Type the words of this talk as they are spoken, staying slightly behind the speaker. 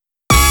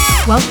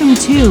Welcome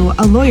to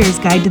A Lawyer's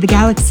Guide to the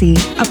Galaxy,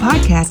 a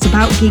podcast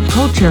about geek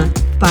culture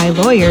by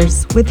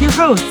lawyers with your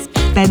hosts,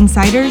 Ben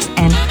Siders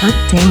and Kirk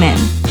Damon.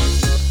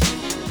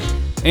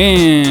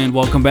 And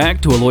welcome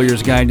back to A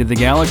Lawyer's Guide to the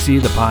Galaxy,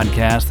 the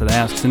podcast that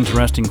asks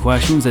interesting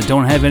questions that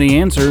don't have any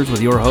answers,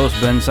 with your host,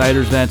 Ben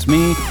Siders, that's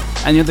me,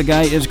 and the other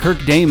guy is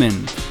Kirk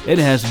Damon. It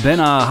has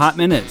been a hot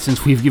minute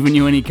since we've given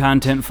you any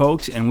content,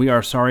 folks, and we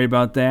are sorry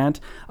about that.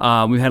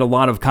 We've had a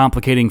lot of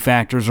complicating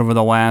factors over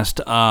the last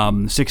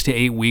 6 to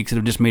 8 weeks that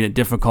have just made it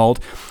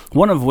difficult.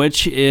 One of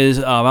which is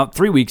about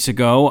 3 weeks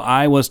ago,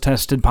 I was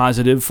tested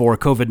positive for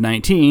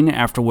COVID-19,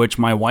 after which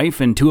my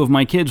wife and 2 of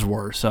my kids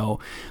were. So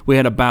we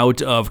had a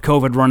bout of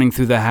COVID running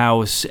through the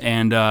house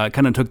and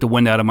kind of took the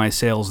wind out of my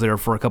sails there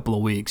for a couple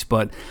of weeks.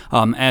 But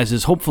as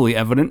is hopefully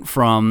evident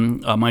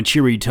from my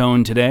cheery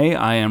tone today,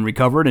 I am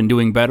recovered and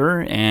doing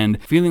better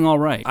and feeling all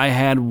right. I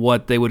had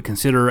what they would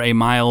consider a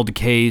mild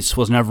case,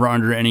 was never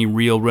under any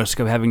real risk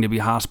of having to be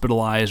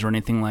hospitalized or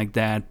anything like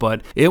that,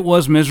 but it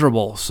was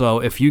miserable. So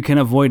if you can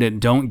avoid it,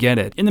 don't get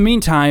it. In the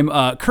meantime,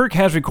 Kirk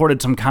has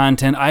recorded some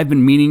content. I've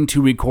been meaning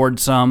to record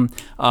some.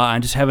 I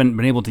just haven't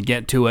been able to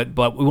get to it,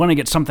 but we want to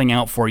get something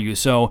out for you.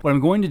 So what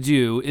I'm going to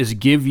do is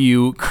give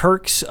you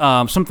Kirk's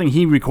something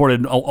he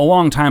recorded a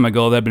long time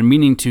ago that I've been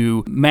meaning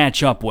to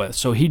match up with.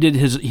 So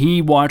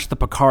he watched the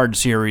Picard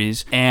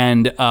series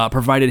and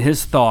provided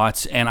his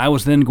thoughts, and I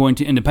was then going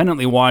to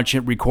independently watch it,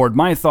 record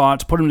my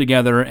thoughts, put them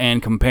together,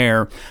 and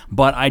compare,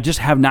 but I just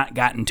have not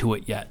gotten to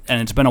it yet, and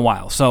it's been a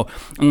while. So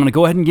I'm going to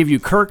go ahead and give you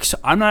Kirk's.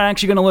 I'm not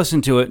actually going to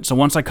listen to it, so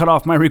once I cut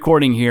off my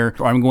recording here,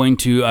 I'm going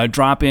to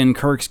drop in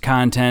Kirk's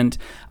content,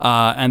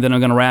 and then I'm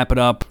going to wrap it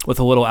up with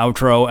a little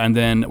outro, and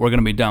then we're going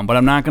to be done. But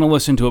I'm not going to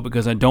listen to it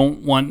because I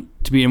don't want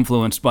to be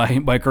influenced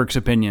by Kirk's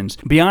opinions.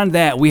 Beyond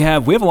that, we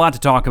have a lot to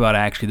talk about,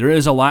 actually. There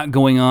is a lot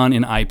going on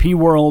in IP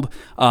world.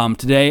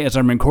 Today, as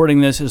I'm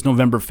recording this, is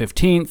November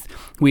 15th.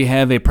 We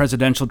have a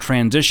presidential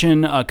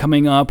transition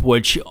coming up,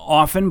 which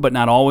often, but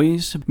not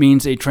always,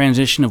 means a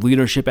transition of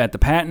leadership at the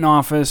patent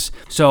office.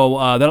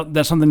 So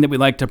that's something that we'd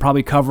like to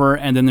probably cover.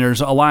 And then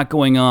there's a lot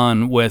going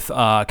on with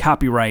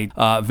copyright,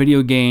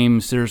 video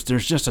games. There's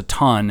just a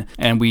ton.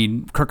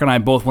 And Kirk and I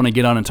both want to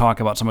get on and talk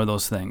about some of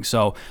those things.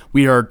 So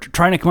we are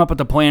trying to come up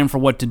with a plan for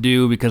what to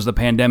do, because the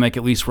pandemic,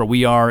 at least where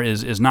we are,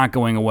 is not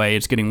going away.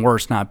 It's getting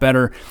worse, not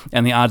better.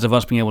 And the odds of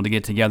us being able to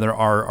get together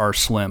are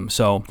slim.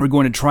 So we're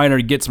going to try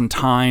to get some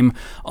time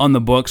on the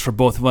books for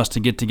both of us to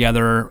get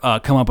together,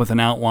 come up with an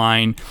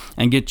outline,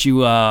 and get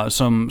you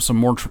some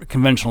more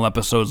conventional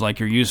episodes like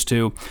you're used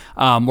to.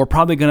 We're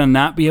probably going to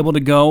not be able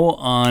to go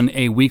on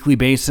a weekly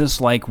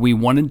basis like we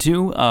wanted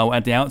to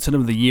at the outset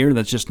of the year.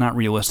 That's just not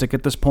realistic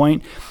at this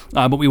point.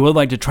 But we would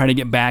like to try to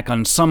get back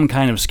on some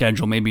kind of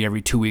schedule, maybe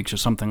every 2 weeks or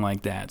something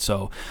like that.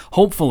 So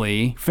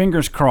hopefully,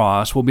 fingers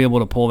crossed, we'll be able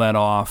to pull that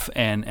off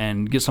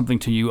and get something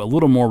to you a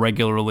little more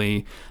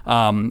regularly,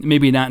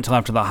 maybe not until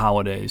after the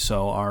holidays.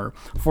 So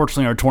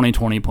fortunately, our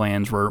 2020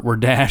 plans were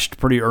dashed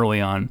pretty early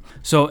on.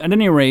 So at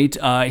any rate,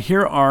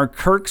 here are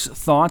Kirk's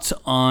thoughts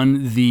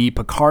on the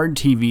Picard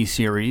TV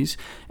series,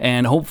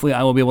 and hopefully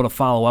I will be able to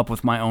follow up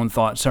with my own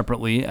thoughts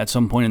separately at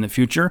some point in the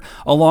future,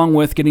 along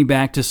with getting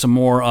back to some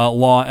more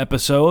law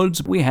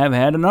episodes. We have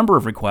had a number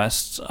of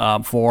requests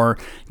for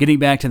getting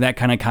back to that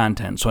kind of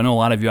content, so I know a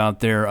lot of you out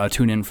there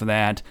tune in for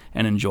that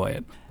and enjoy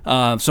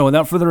it. So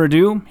without further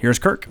ado, here's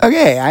Kirk.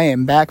 Okay, I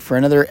am back for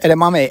another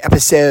Edamame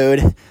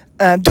episode.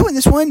 Doing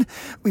this one,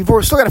 we've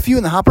still got a few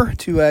in the hopper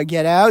to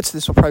get out, so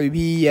this will probably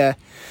be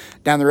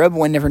down the road.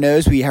 One never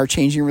knows. We are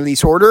changing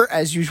release order.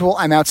 As usual,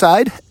 I'm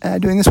outside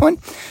doing this one.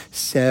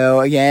 So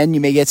again, you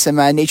may get some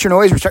nature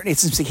noise. We're starting to get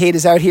some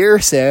cicadas out here,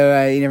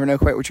 so you never know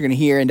quite what you're going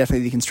to hear, and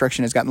definitely the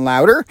construction has gotten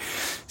louder,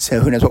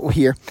 so who knows what we'll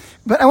hear.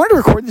 But I wanted to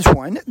record this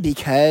one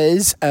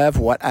because of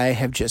what I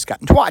have just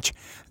gotten to watch.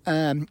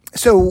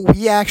 So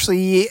we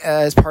actually,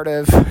 as part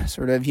of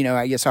sort of,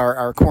 I guess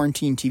our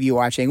quarantine TV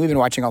watching, we've been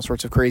watching all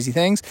sorts of crazy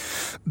things,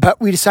 but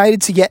we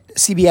decided to get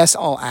CBS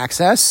All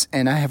Access,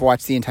 and I have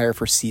watched the entire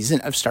first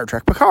season of Star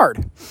Trek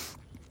Picard.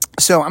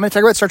 So I'm going to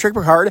talk about Star Trek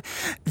Picard.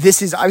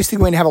 This is obviously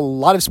going to have a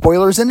lot of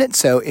spoilers in it,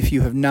 so if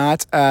you have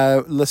not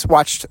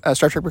watched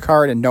Star Trek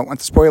Picard and don't want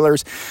the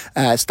spoilers,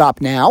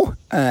 stop now.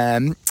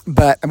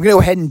 But I'm going to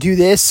go ahead and do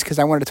this because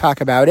I wanted to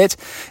talk about it.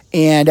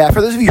 And for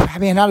those of you who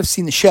may not have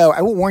seen the show,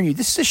 I will warn you,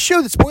 this is a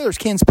show that spoilers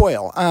can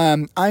spoil.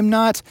 I'm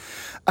not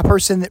a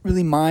person that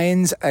really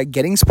minds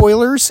getting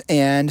spoilers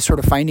and sort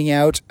of finding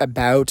out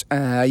about,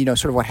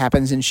 sort of what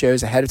happens in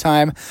shows ahead of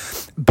time.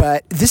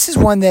 But this is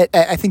one that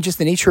I think just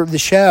the nature of the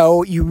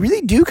show, you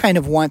really do kind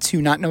of want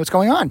to not know what's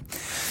going on.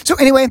 So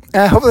anyway,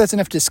 hopefully that's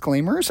enough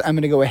disclaimers. I'm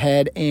going to go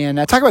ahead and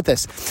talk about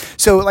this.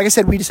 So like I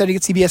said, we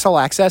decided to get CBS All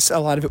Access. A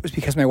lot of it was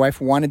because my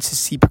wife wanted to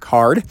see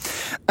Picard.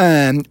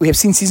 We have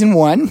seen season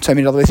 1, so I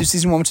made it all the way through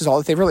season 1, which is all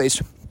that they've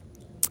released.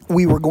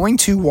 We were going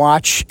to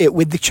watch it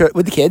with the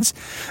kids.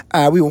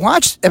 We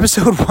watched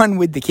episode 1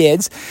 with the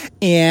kids,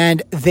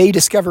 and they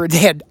discovered they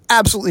had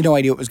absolutely no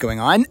idea what was going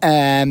on.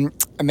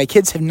 my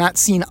kids have not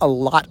seen a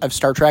lot of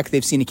Star Trek.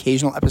 They've seen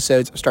occasional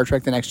episodes of Star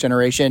Trek The Next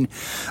Generation,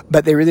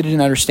 but they really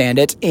didn't understand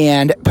it.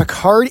 And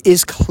Picard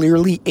is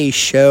clearly a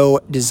show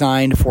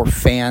designed for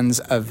fans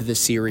of the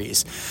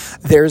series.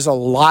 There's a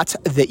lot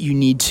that you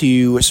need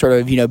to sort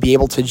of, be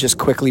able to just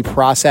quickly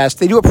process.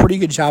 They do a pretty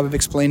good job of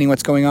explaining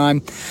what's going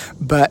on,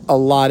 but a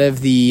lot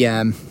of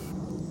the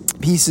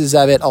pieces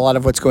of it, a lot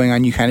of what's going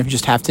on, you kind of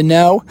just have to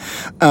know.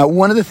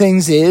 One of the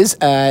things is,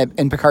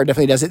 and Picard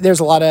definitely does it, there's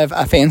a lot of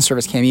fan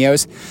service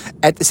cameos.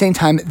 At the same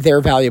time,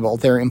 they're valuable.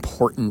 They're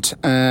important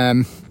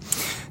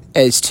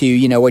as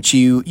to, what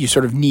you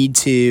sort of need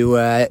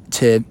to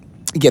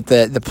get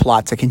the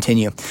plot to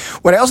continue.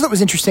 What I also thought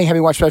was interesting,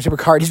 having watched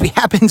Picard, is we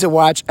happened to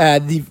watch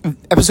the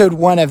episode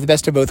 1 of The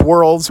Best of Both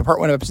Worlds, part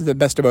 1 of The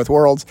Best of Both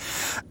Worlds,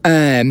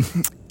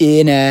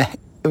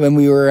 when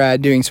we were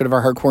doing sort of our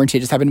hard quarantine.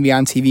 It just happened to be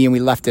on TV and we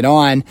left it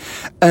on.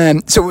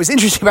 So what was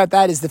interesting about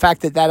that is the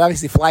fact that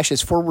obviously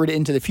flashes forward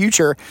into the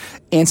future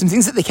and some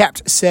things that they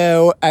kept.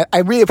 So I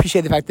really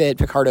appreciate the fact that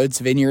Picard owns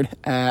a vineyard.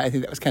 I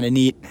think that was kind of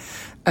neat.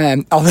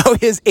 Although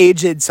his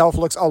aged self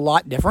looks a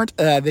lot different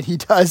than he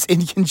does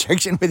in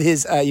conjunction with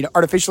his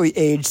artificially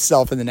aged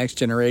self in The Next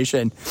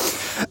Generation.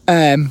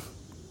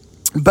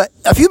 But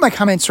a few of my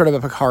comments sort of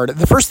about Picard,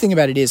 the first thing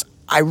about it is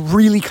I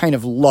really kind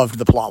of loved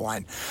the plot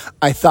line.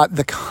 I thought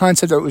the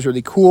concept of it was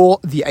really cool.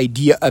 The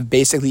idea of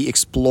basically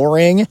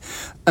exploring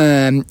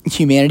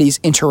humanity's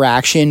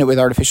interaction with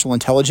artificial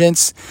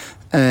intelligence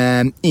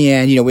and,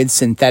 with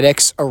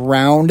synthetics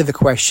around the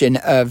question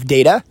of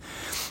data.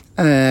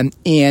 And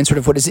sort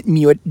of what does it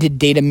mean? What did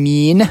data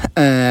mean?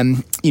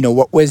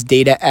 What was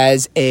data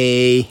as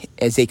a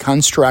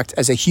construct,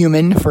 as a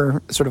human,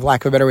 for sort of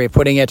lack of a better way of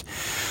putting it?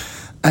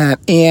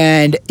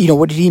 And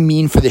what did he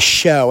mean for the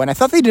show? And I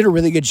thought they did a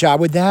really good job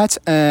with that.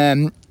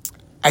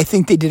 I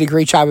think they did a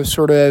great job of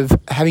sort of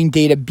having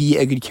Data be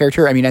a good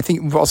character. I mean, I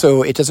think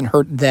also it doesn't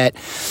hurt that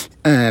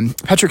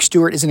Patrick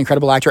Stewart is an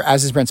incredible actor,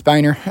 as is Brent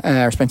Spiner.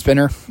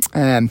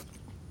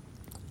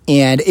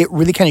 And it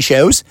really kind of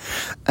shows.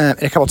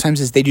 And a couple of times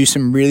as they do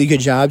some really good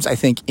jobs, I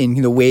think, in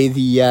the way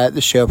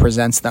the show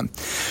presents them.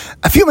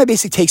 A few of my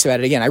basic takes about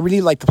it. Again, I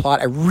really liked the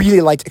plot. I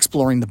really liked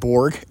exploring the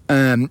Borg.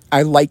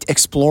 I liked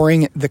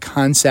exploring the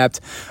concept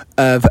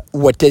of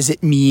what does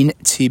it mean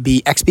to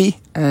be XB,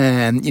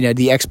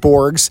 the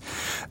X-Borgs.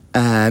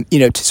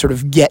 To sort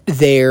of get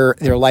their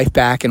life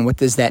back, and what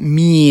does that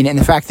mean? And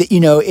the fact that,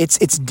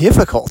 it's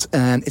difficult.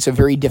 It's a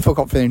very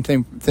difficult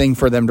thing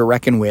for them to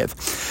reckon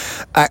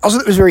with. I also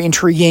thought it was very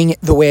intriguing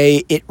the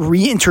way it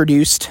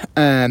reintroduced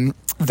the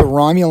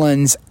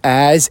Romulans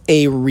as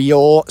a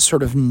real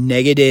sort of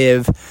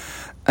negative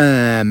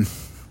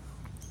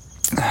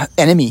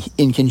enemy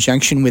in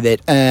conjunction with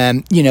it.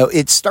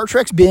 It's Star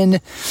Trek's been,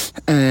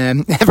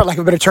 for lack of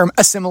a better term,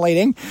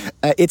 assimilating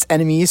its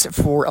enemies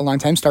for a long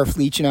time.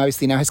 Starfleet,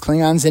 obviously now has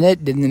Klingons in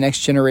it. Did in The Next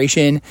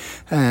Generation.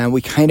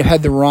 We kind of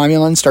had the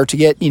Romulans start to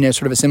get,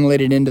 sort of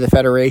assimilated into the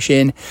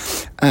Federation.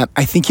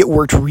 I think it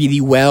worked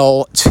really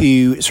well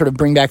to sort of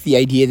bring back the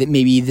idea that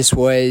maybe this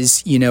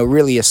was,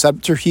 really a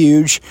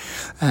subterfuge.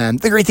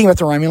 The great thing about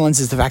the Romulans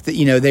is the fact that,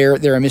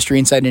 they're a mystery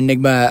inside an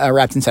enigma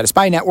wrapped inside a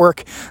spy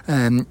network,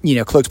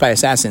 cloaked by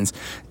assassins.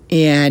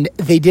 And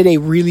they did a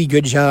really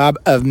good job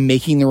of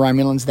making the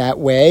Romulans that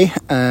way.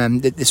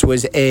 That this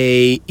was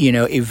a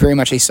very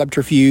much a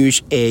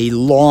subterfuge, a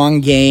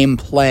long game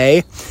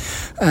play,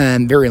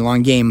 very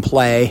long game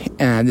play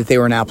that they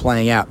were now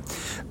playing out.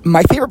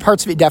 My favorite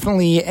parts of it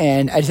definitely,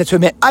 and I just have to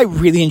admit, I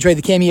really enjoyed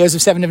the cameos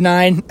of 7 of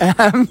 9. I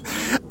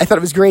thought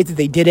it was great that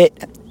they did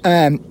it.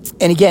 And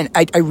again,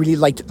 I really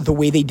liked the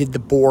way they did the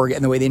Borg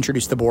and the way they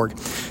introduced the Borg.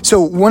 So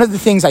one of the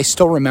things I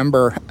still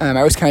remember,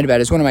 I was kind of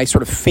at, is one of my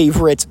sort of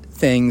favorite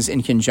things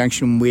in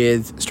conjunction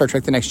with Star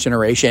Trek The Next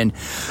Generation.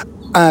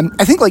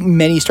 I think like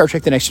many Star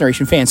Trek The Next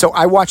Generation fans, so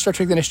I watched Star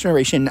Trek The Next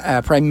Generation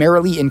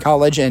primarily in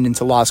college and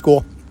into law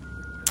school.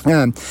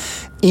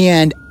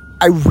 And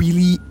I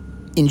really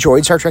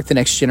enjoyed Star Trek The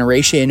Next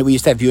Generation. We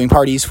used to have viewing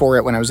parties for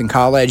it when I was in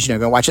college,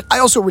 go watch it. I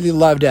also really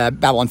loved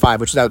Babylon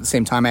 5, which was out at the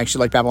same time. I actually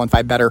like Babylon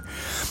 5 better.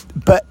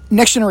 But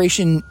Next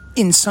Generation,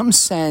 in some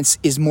sense,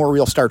 is more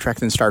real Star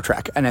Trek than Star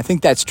Trek. And I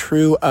think that's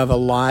true of a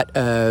lot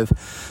of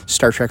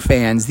Star Trek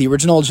fans. The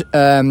original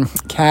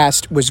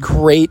cast was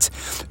great,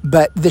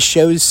 but the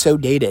show's so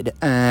dated.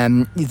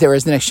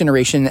 Whereas The Next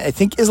Generation, I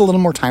think, is a little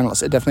more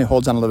timeless. It definitely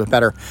holds on a little bit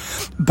better.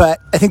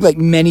 But I think like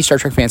many Star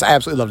Trek fans, I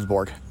absolutely loved the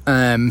Borg.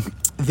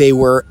 They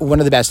were one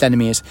of the best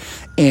enemies.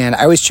 And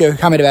I always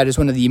comment about it as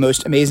one of the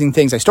most amazing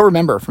things I still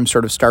remember from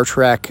sort of Star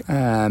Trek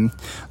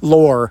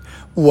lore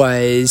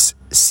was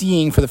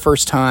seeing for the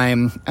first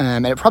time,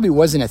 and it probably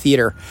was in a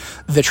theater,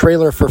 the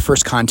trailer for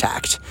First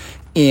Contact.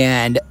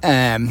 And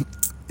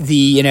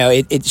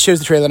it shows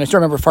the trailer, and I still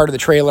remember part of the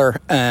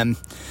trailer.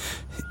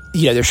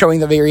 They're showing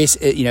the various,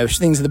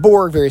 things of the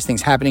Borg, various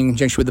things happening in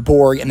conjunction with the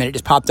Borg, and then it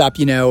just popped up,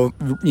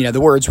 the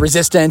words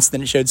resistance,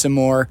 then it showed some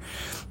more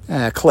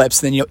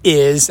clips, then,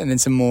 is, and then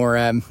some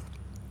more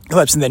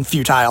clips, and then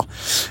futile.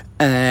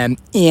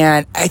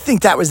 And I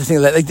think that was the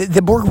thing, that like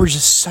the Borg were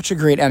just such a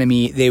great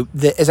enemy.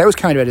 As I was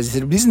commenting about it, I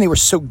said, the reason they were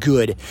so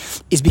good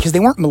is because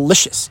they weren't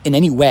malicious in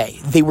any way.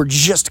 They were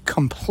just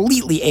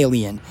completely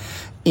alien.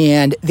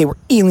 And they were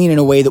alien in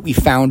a way that we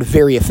found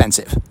very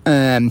offensive.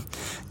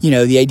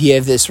 The idea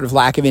of this sort of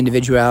lack of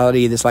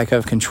individuality, this lack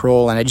of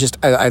control, and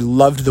I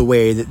loved the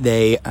way that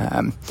they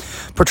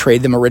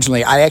portrayed them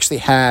originally. I actually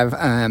have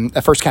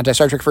a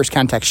Star Trek First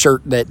Contact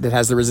shirt that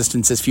has the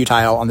Resistance is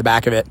futile on the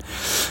back of it.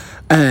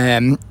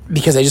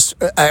 Because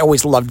I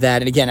always loved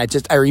that. And again,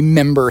 I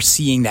remember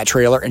seeing that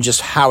trailer and just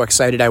how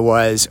excited I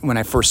was when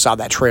I first saw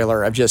that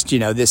trailer of just,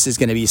 this is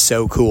going to be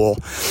so cool.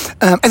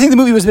 I think the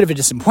movie was a bit of a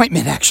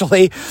disappointment,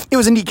 actually. It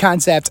was a neat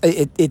concept.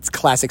 It's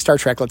classic Star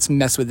Trek. Let's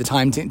mess with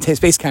the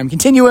space-time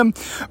continuum.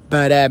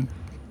 But,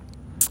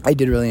 I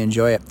did really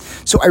enjoy it.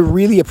 So I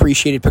really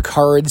appreciated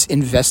Picard's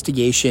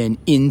investigation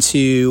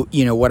into,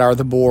 what are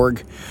the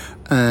Borg.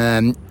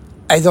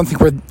 I don't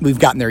think we've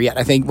gotten there yet.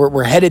 I think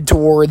we're headed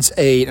towards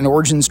an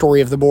origin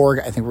story of the Borg.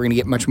 I think we're going to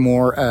get much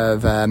more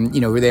of,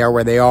 who they are,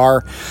 where they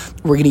are.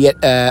 We're going to get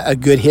a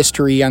good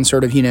history on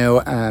sort of,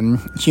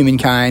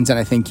 humankinds, and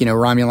I think,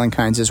 Romulan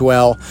kinds as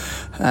well,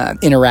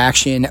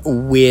 interaction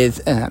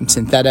with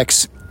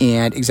synthetics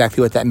and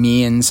exactly what that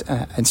means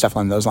and stuff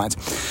along those lines.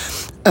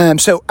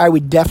 So I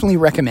would definitely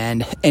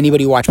recommend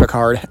anybody watch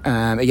Picard,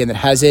 again, that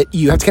has it.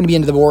 You have to kind of be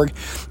into the Borg.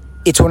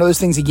 It's one of those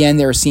things, again,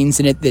 there are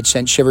scenes in it that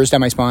sent shivers down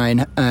my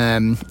spine,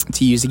 to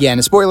use, again,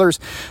 as spoilers.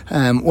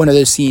 One of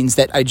those scenes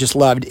that I just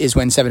loved is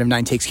when 7 of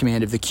 9 takes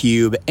command of the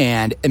cube,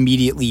 and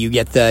immediately you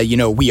get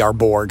the, we are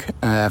Borg,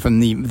 from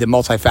the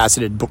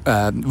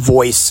multifaceted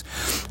voice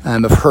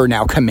of her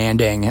now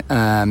commanding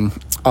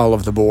all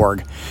of the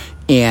Borg.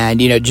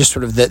 And, just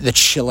sort of the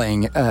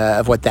chilling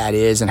of what that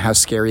is and how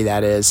scary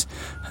that is,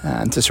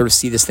 to sort of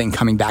see this thing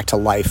coming back to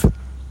life.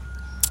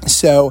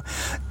 So,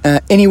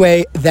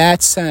 anyway,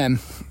 that's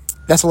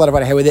a lot of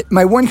what I had with it.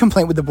 My one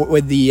complaint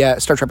with the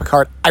Star Trek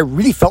Picard, I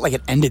really felt like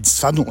it ended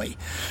suddenly.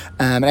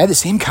 And I had the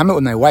same comment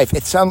with my wife.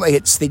 It sounded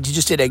like they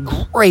just did a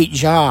great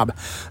job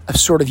of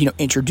sort of,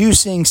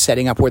 introducing,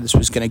 setting up where this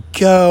was going to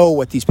go,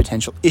 what these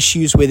potential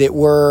issues with it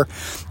were,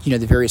 the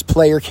various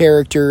player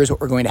characters, what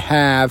we're going to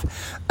have.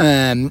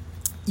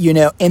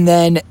 And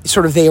then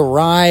sort of they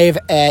arrive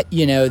at,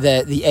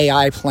 the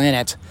AI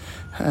planet.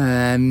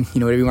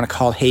 Whatever you want to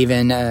call it,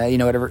 Haven,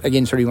 whatever,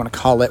 again, sort of you want to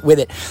call it with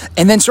it.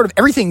 And then sort of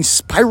everything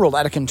spiraled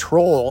out of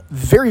control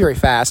very, very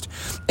fast,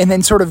 and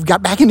then sort of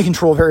got back into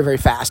control very, very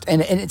fast.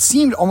 And it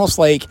seemed almost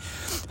like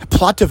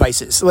plot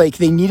devices, like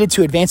they needed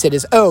to advance it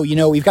as,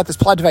 we've got this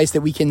plot device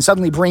that we can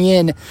suddenly bring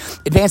in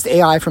advanced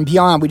AI from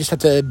beyond. We just have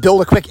to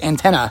build a quick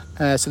antenna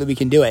so that we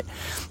can do it.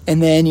 And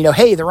then,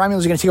 hey, the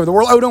Romulans are going to take over the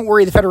world. Oh, don't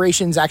worry, the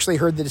Federation's actually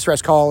heard the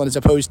distress call, and as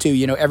opposed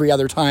to, every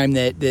other time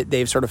that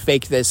they've sort of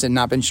faked this and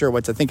not been sure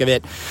what to think of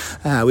it,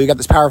 we've got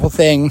this powerful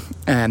thing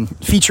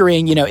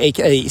featuring,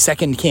 a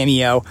second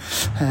cameo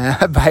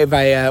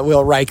by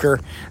Will Riker.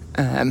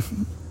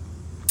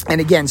 And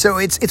again, so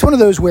it's one of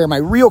those where my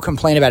real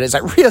complaint about it is I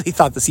really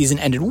thought the season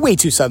ended way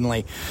too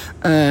suddenly.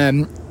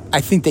 I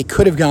think they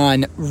could have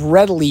gone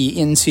readily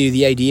into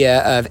the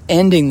idea of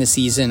ending the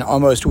season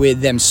almost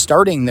with them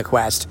starting the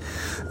quest,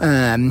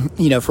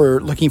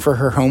 for looking for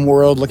her home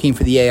world, looking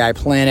for the AI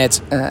planet,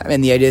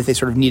 and the idea that they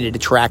sort of needed to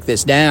track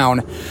this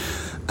down.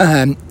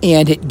 And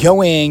it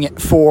going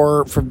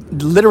for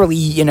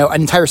literally,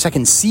 an entire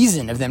second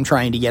season of them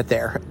trying to get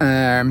there.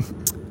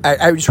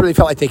 I just really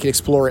felt like they could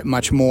explore it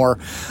much more.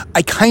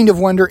 I kind of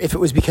wonder if it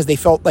was because they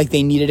felt like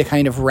they needed to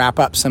kind of wrap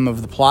up some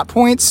of the plot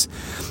points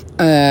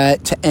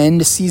to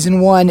end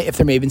season 1, if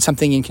there may have been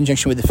something in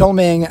conjunction with the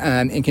filming,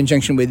 in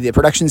conjunction with the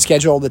production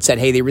schedule that said,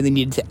 hey, they really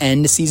needed to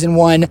end season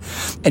 1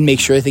 and make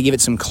sure that they give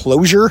it some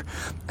closure,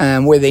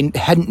 where they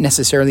hadn't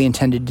necessarily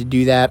intended to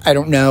do that. I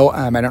don't know.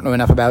 I don't know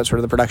enough about sort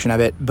of the production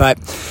of it, but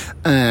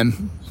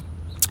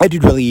I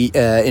did really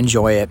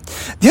enjoy it.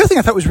 The other thing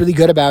I thought was really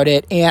good about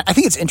it, and I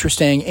think it's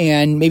interesting,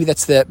 and maybe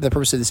that's the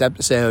purpose of this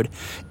episode,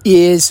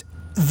 is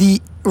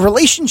the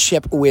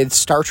relationship with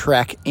Star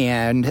Trek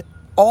and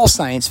all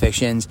science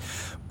fictions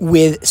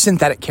with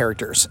synthetic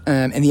characters,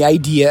 and the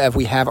idea of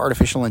we have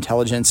artificial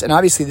intelligence. And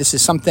obviously this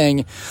is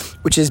something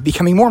which is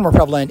becoming more and more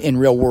prevalent in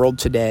real world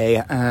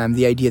today,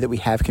 the idea that we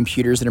have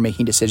computers that are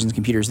making decisions,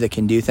 computers that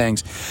can do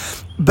things.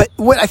 But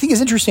what I think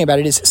is interesting about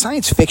it is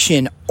science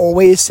fiction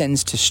always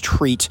tends to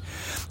treat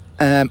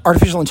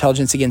artificial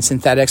intelligence against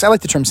synthetics. I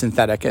like the term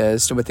synthetic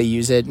as to what they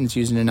use it, and it's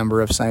used in a number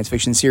of science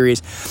fiction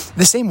series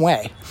the same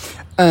way,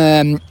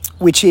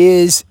 which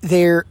is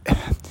they're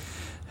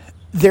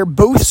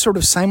both sort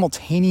of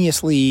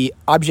simultaneously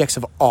objects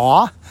of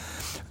awe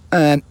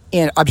and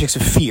objects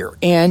of fear.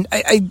 And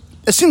I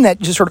assume that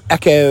just sort of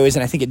echoes,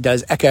 and I think it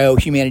does echo,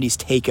 humanity's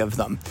take of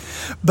them.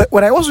 But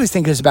what I also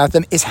think is about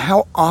them is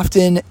how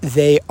often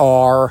they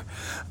are,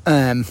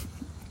 I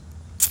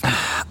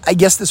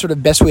guess the sort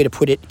of best way to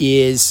put it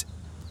is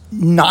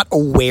not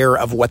aware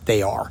of what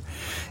they are.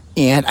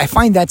 And I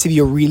find that to be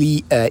a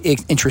really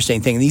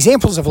interesting thing. The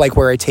examples of like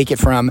where I take it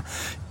from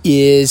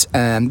is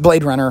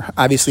Blade Runner.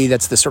 Obviously,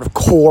 that's the sort of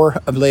core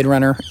of Blade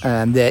Runner,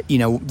 that,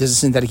 does a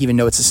synthetic even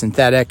know it's a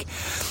synthetic?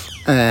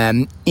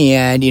 And,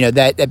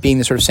 that being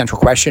the sort of central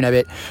question of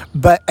it.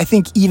 But I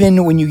think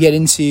even when you get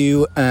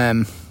into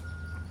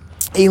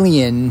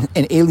Alien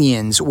and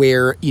Aliens,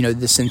 where,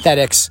 the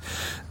synthetics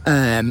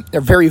are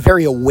very,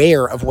 very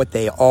aware of what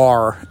they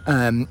are,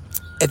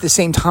 at the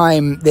same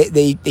time,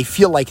 they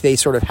feel like they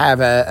sort of have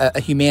a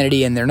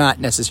humanity, and they're not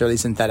necessarily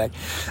synthetic.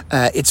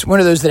 It's one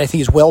of those that I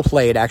think is well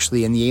played,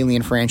 actually, in the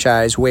Alien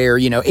franchise, where,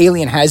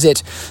 Alien has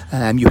it,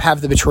 you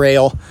have the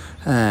betrayal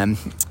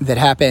that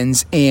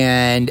happens,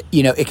 and,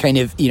 it kind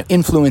of,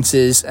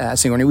 influences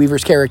Sigourney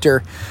Weaver's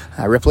character,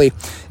 Ripley.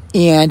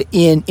 And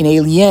in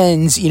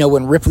Aliens,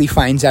 when Ripley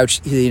finds out,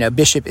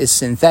 Bishop is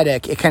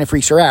synthetic, it kind of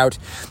freaks her out.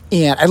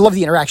 And I love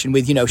the interaction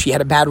with, she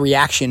had a bad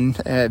interaction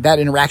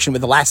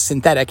with the last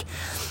synthetic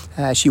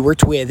she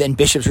worked with, and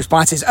Bishop's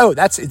response is, "Oh,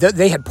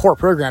 they had poor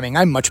programming.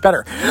 I'm much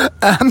better."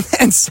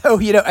 And so,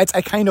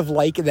 I kind of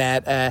like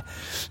that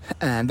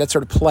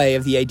sort of play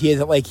of the idea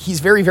that, like, he's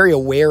very, very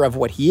aware of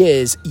what he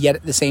is, yet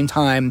at the same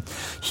time,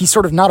 he's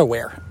sort of not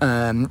aware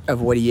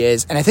of what he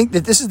is. And I think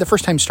that this is the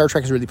first time Star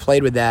Trek has really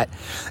played with that.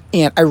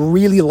 And I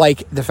really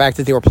like the fact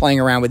that they were playing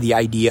around with the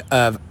idea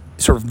of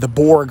sort of the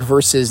Borg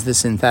versus the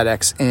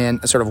synthetics, and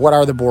sort of what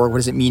are the Borg? What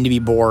does it mean to be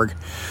Borg?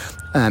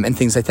 And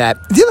things like that.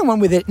 The other one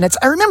with it, and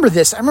I remember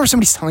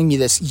somebody telling me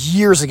this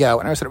years ago,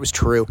 and I always thought it was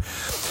true.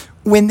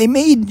 When they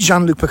made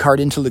Jean-Luc Picard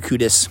into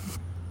Locutus,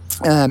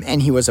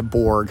 and he was a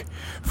Borg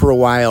for a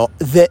while,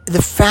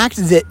 the fact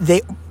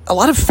that a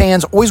lot of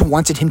fans always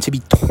wanted him to be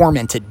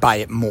tormented by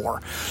it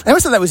more. I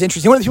always thought that was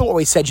interesting. One of the people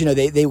always said,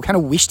 they kind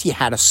of wished he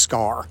had a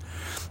scar.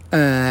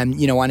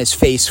 On his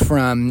face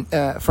from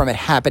it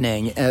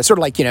happening, sort of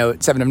like,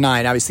 7 of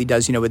 9 obviously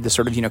does, with the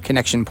sort of,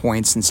 connection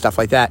points and stuff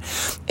like that.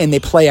 And they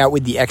play out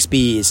with the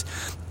XBs.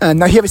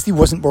 Now he obviously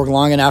wasn't Borg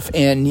long enough,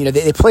 and,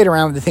 they played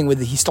around with the thing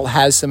he still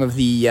has some of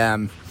the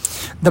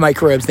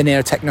microbes, the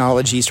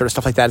nanotechnology, sort of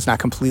stuff like that. It's not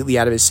completely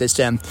out of his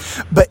system.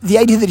 But the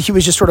idea that he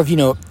was just sort of,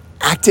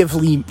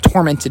 actively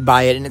tormented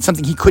by it, and it's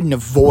something he couldn't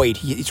avoid.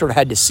 He sort of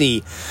had to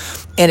see.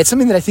 And it's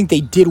something that I think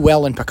they did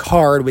well in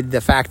Picard, with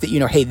the fact that,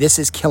 hey, this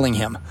is killing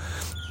him.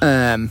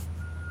 And,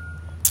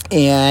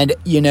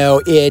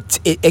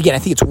 it again, I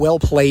think it's well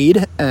played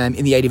in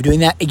the idea of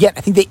doing that. Again,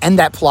 I think they end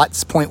that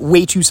plot point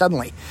way too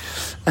suddenly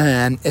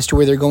as to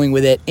where they're going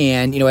with it,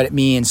 and, what it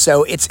means.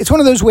 So it's one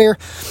of those where,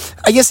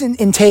 I guess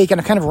in take, and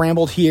I've kind of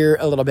rambled here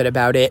a little bit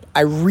about it,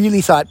 I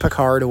really thought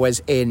Picard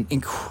was an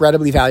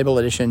incredibly valuable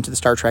addition to the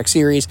Star Trek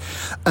series.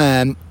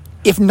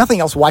 If nothing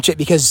else, watch it,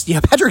 because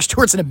Patrick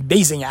Stewart's an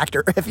amazing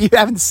actor. If you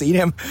haven't seen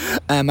him,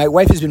 my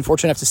wife has been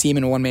fortunate enough to see him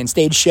in a one-man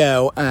stage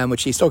show,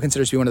 which she still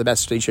considers to be one of the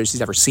best stage shows she's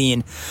ever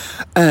seen.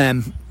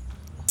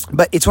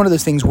 But it's one of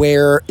those things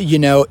where,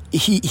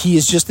 he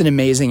is just an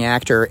amazing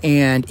actor,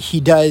 and he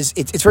does,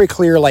 it's very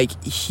clear,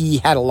 like, he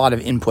had a lot of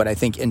input, I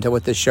think, into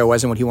what this show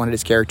was and what he wanted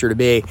his character to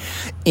be.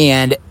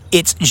 And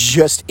it's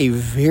just a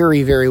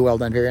very, very well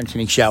done, very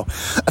entertaining show.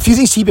 A few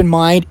things to keep in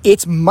mind: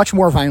 it's much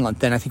more violent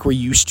than I think we're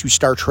used to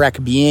Star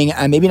Trek being.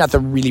 Maybe not the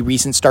really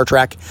recent Star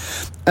Trek,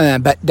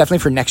 but definitely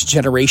for next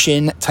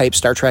generation type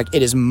Star Trek,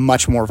 it is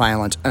much more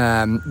violent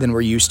than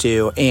we're used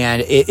to.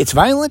 And it's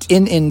violent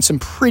in some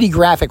pretty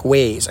graphic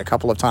ways a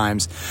couple of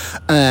times.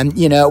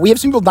 We have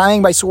some people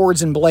dying by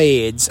swords and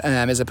blades,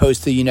 as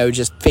opposed to,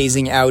 just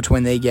phasing out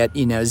when they get,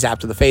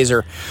 zapped with a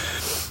phaser.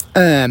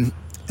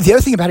 The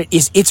other thing about it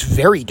is it's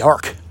very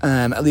dark,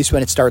 at least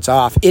when it starts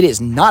off. It is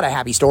not a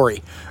happy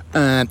story.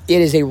 It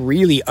is a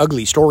really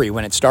ugly story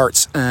when it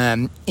starts.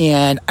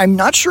 And I'm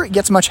not sure it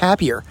gets much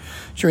happier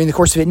during the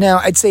course of it. Now,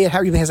 I'd say it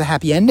really has a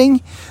happy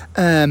ending.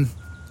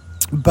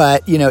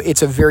 But,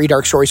 it's a very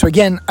dark story. So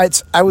again,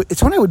 it's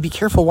one I would be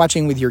careful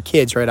watching with your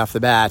kids right off the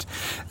bat.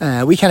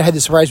 We kind of had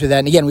the surprise with that.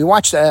 And again, we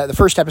watched the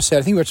first episode.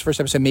 I think we watched the first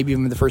episode, maybe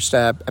even the first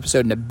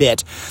episode in a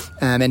bit,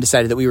 and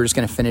decided that we were just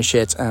going to finish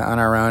it on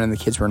our own, and the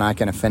kids were not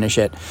going to finish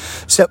it.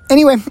 So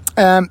anyway,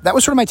 that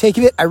was sort of my take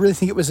of it. I really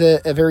think it was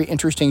a very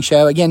interesting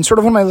show. Again, sort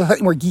of one of my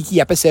more geeky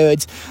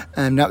episodes.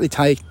 Not really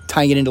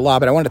tying it into law,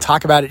 but I wanted to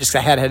talk about it just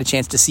because I had a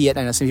chance to see it.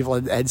 I know some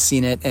people had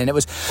seen it, and it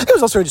was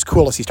also just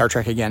cool to see Star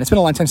Trek again. It's been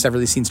a long time since I've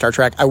really seen Star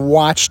Trek. I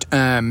watched,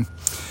 I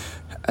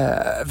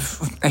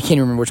can't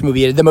remember which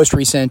movie it is, the most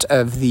recent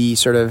of the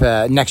sort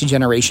of next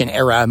generation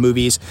era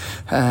movies,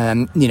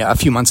 a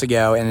few months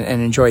ago,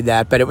 and enjoyed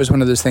that. But it was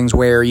one of those things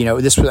where,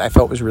 I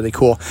felt was really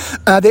cool.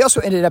 They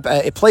also ended up,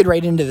 it played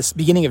right into this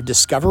beginning of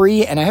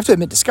Discovery, and I have to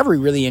admit, Discovery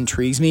really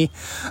intrigues me.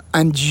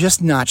 I'm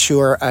just not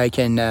sure I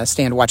can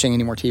stand watching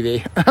any more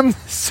TV.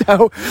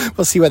 So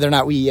we'll see whether or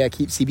not we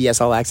keep CBS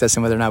All Access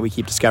and whether or not we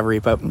keep Discovery,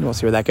 but we'll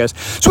see where that goes.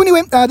 So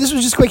anyway, this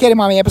was just a quick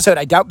Edamame episode.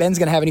 I doubt Ben's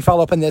going to have any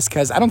follow-up on this,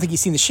 because I don't think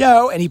he's seen the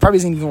show, and he probably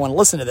doesn't even want to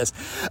listen to this.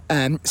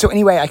 So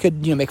anyway, I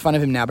could, make fun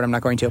of him now, but I'm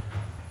not going to.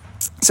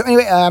 So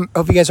anyway,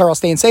 hope you guys are all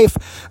staying safe.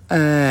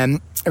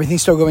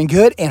 Everything's still going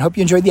good, and hope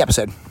you enjoyed the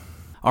episode.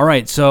 All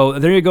right, so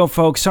there you go,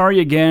 folks. Sorry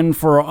again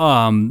for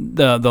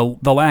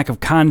the lack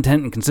of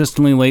content and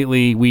consistently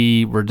lately.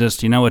 We were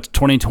just, it's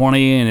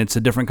 2020 and it's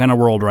a different kind of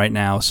world right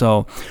now.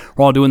 So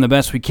we're all doing the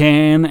best we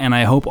can, and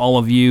I hope all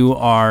of you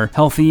are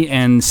healthy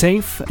and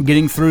safe,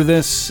 getting through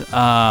this,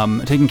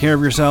 taking care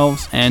of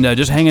yourselves, and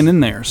just hanging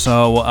in there.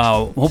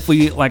 So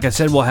hopefully, like I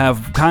said, we'll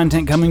have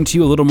content coming to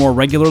you a little more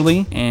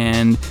regularly,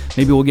 and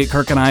maybe we'll get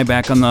Kirk and I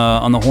back on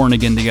the horn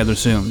again together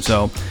soon.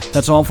 So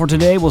that's all for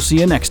today. We'll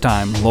see you next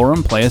time.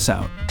 Lauren, play us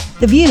out.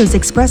 The views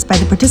expressed by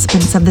the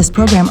participants of this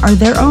program are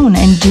their own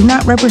and do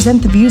not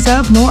represent the views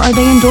of, nor are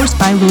they endorsed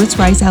by Lewis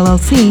Rice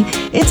LLC,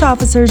 its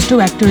officers,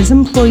 directors,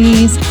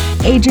 employees,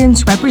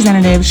 agents,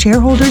 representatives,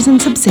 shareholders,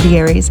 and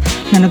subsidiaries.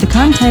 None of the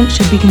content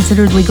should be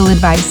considered legal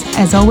advice.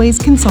 As always,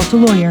 consult a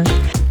lawyer.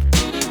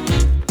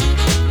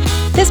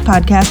 This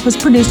podcast was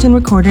produced and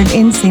recorded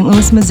in St.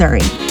 Louis,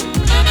 Missouri.